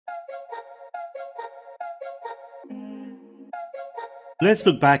Let's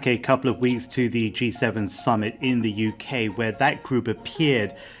look back a couple of weeks to the G7 summit in the UK, where that group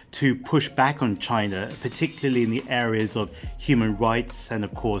appeared to push back on China, particularly in the areas of human rights and,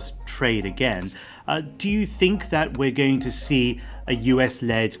 of course, trade again. Do you think that we're going to see a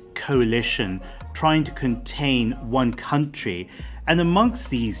US-led coalition trying to contain one country? And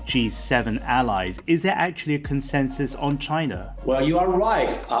amongst these G7 allies, is there actually a consensus on China? Well, you are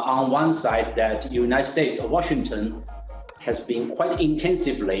right on one side that the United States or Washington has been quite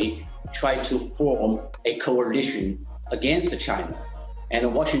intensively trying to form a coalition against China.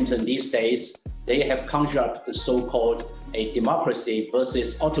 And Washington these days, they have conjured up the so-called a democracy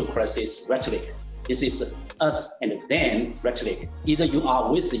versus autocracy rhetoric. This is us and them rhetoric. Either you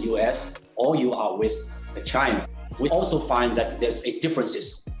are with the US or you are with China. We also find that there's a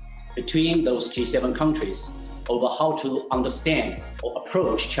differences between those G7 countries over how to understand or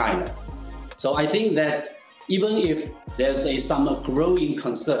approach China. So I think that even if there's some growing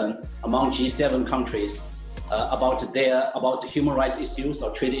concern among G7 countries about human rights issues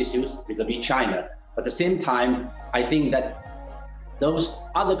or trade issues vis-a-vis China, but at the same time, I think that those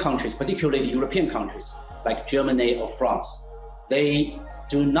other countries, particularly European countries like Germany or France, they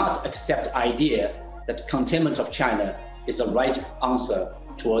do not accept the idea that containment of China is the right answer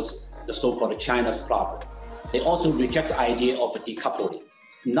towards the so-called China's problem. They also reject the idea of decoupling.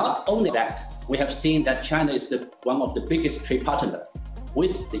 Not only that, we have seen that China is one of the biggest trade partners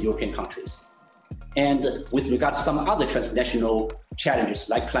with the European countries. And with regard to some other transnational challenges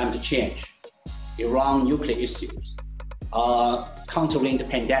like climate change, Iran nuclear issues, countering the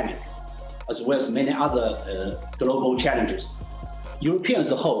pandemic, as well as many other global challenges, Europeans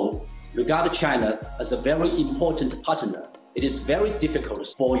as a whole regard China as a very important partner. It is very difficult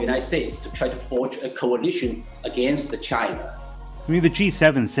for the United States to try to forge a coalition against China. I mean, the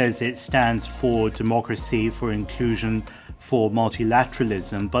G7 says it stands for democracy, for inclusion, for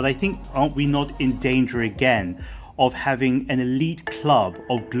multilateralism, but I think aren't we not in danger again of having an elite club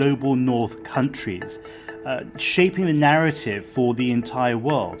of global north countries shaping the narrative for the entire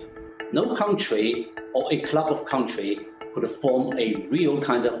world? No country or a club of countries could form a real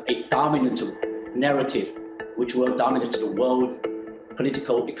kind of a dominant narrative which will dominate the world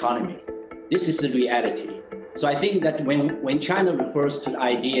political economy. This is the reality. So I think that when China refers to the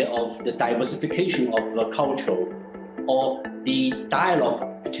idea of the diversification of the culture or the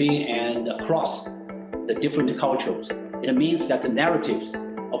dialogue between and across the different cultures, it means that the narratives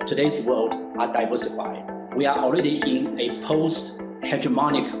of today's world are diversified. We are already in a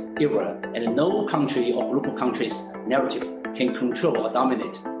post-hegemonic era, and no country or group of countries' narrative can control or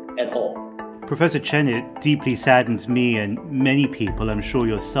dominate at all. Professor Chen, it deeply saddens me and many people, I'm sure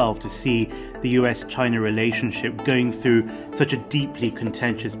yourself, to see the US-China relationship going through such a deeply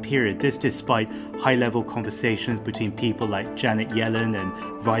contentious period. This despite high-level conversations between people like Janet Yellen and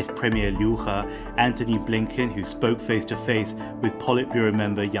Vice Premier Liu He, Antony Blinken, who spoke face-to-face with Politburo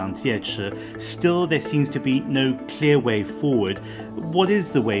member Yang Jiechi. Still, there seems to be no clear way forward. What is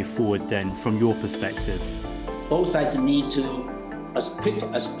the way forward then, from your perspective? Both sides need to, as quick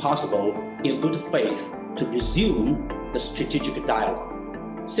as possible, in good faith, to resume the strategic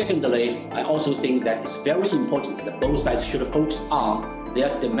dialogue. Secondly, I also think that it's very important that both sides should focus on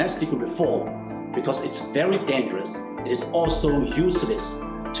their domestic reform, because it's very dangerous. It is also useless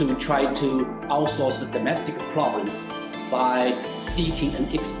to try to outsource the domestic problems by seeking an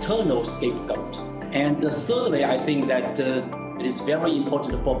external scapegoat. And thirdly, I think that it is very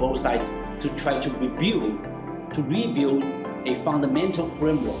important for both sides to try to rebuild a fundamental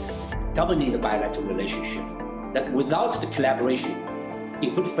framework governing the bilateral relationship, that without the collaboration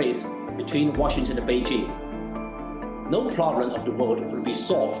in good faith between Washington and Beijing, no problem of the world will be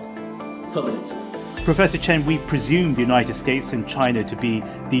solved permanently. Professor Chen, we presume the United States and China to be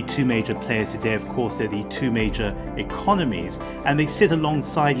the two major players today. Of course, they're the two major economies, and they sit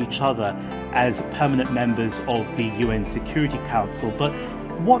alongside each other as permanent members of the UN Security Council. But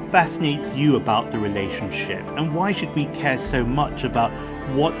what fascinates you about the relationship, and why should we care so much about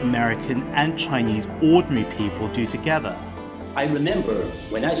what American and Chinese ordinary people do together? I remember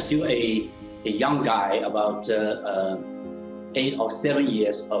when I was still a young guy, about 8 or 7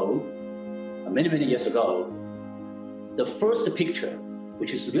 years old, many years ago, the first picture,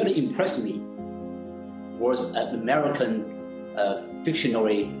 which has really impressed me, was an American fictional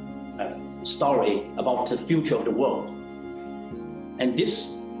story about the future of the world. And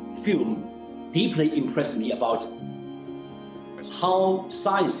this film deeply impressed me about how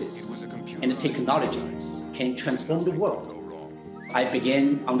sciences and technology can transform the world. I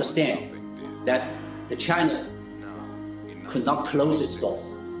began to understand that China could not close its door.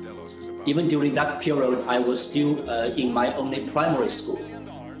 Even during that period, I was still in my only primary school.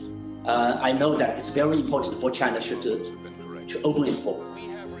 I know that it's very important for China to open its book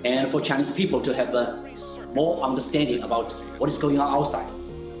and for Chinese people to have more understanding about what is going on outside.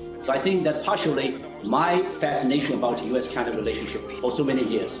 So I think that partially my fascination about the US-China relationship for so many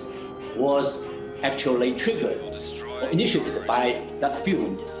years was actually triggered or initiated by that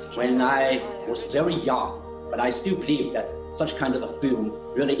film when I was very young. But I still believe that such kind of a film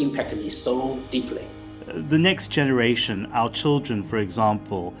really impacted me so deeply. The next generation, our children, for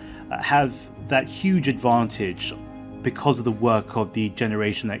example, have that huge advantage because of the work of the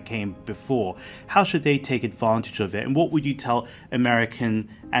generation that came before. How should they take advantage of it? And what would you tell American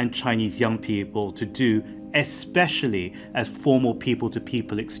and Chinese young people to do, especially as formal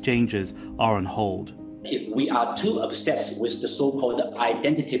people-to-people exchanges are on hold? If we are too obsessed with the so-called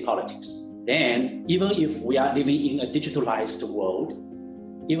identity politics, then even if we are living in a digitalized world,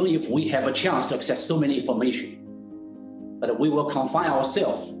 even if we have a chance to access so many information, but we will confine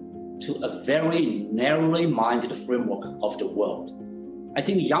ourselves to a very narrowly minded framework of the world. I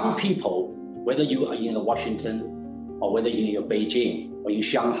think young people, whether you are in Washington or whether you're in Beijing or in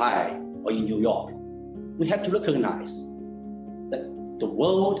Shanghai or in New York, we have to recognize that the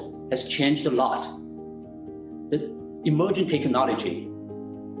world has changed a lot. The emerging technology,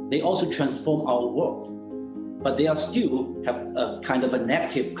 they also transform our world, but they are still have a kind of a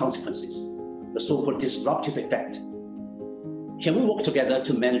negative consequences, the so-called disruptive effect. Can we work together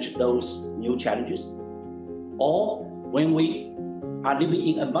to manage those new challenges? Or when we are living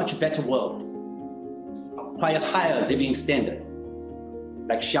in a much better world, quite a higher living standard,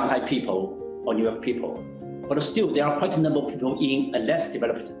 like Shanghai people or New York people, but still there are quite a number of people in a less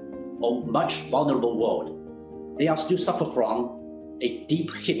developed or much vulnerable world. They are still suffer from a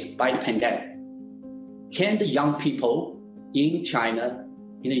deep hit by the pandemic. Can the young people in China,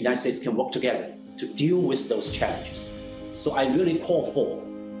 in the United States can work together to deal with those challenges? So I really call for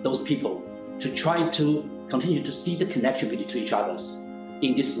those people to try to continue to see the connection between each other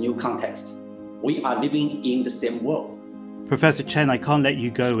in this new context. We are living in the same world. Professor Chen, I can't let you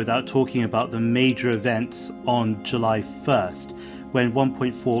go without talking about the major event on July 1st, when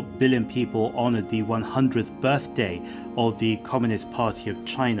 1.4 billion people honored the 100th birthday of the Communist Party of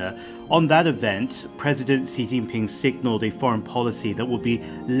China. On that event, President Xi Jinping signaled a foreign policy that would be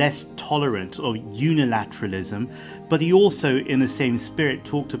less tolerant of unilateralism, but he also, in the same spirit,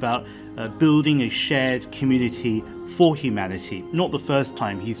 talked about building a shared community for humanity. Not the first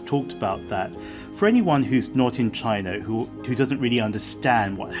time he's talked about that. For anyone who's not in China, who doesn't really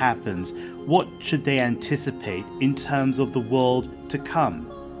understand what happens, what should they anticipate in terms of the world to come?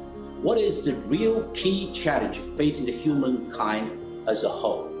 What is the real key challenge facing the humankind as a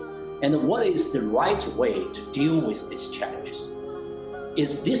whole? And what is the right way to deal with these challenges?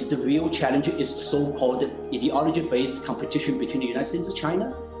 Is this the real challenge? Is the so-called ideology-based competition between the United States and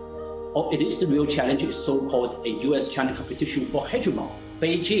China? Or it is the real challenge is so-called a US-China competition for hegemony?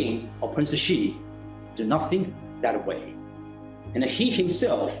 Beijing or Prince Xi do not think that way. And he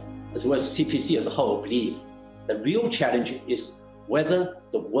himself, as well as CPC as a whole, believe the real challenge is whether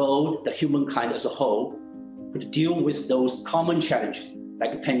the world, the humankind as a whole, could deal with those common challenges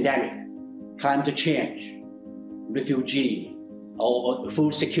like pandemic, climate change, refugee, or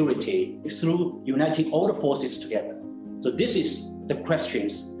food security through uniting all the forces together. So this is the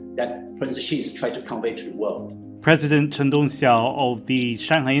questions that Prince Xi is trying to convey to the world. President Chen Dongxiao of the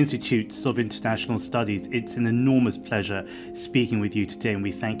Shanghai Institute of International Studies, it's an enormous pleasure speaking with you today, and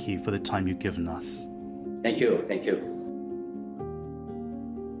we thank you for the time you've given us. Thank you. Thank you.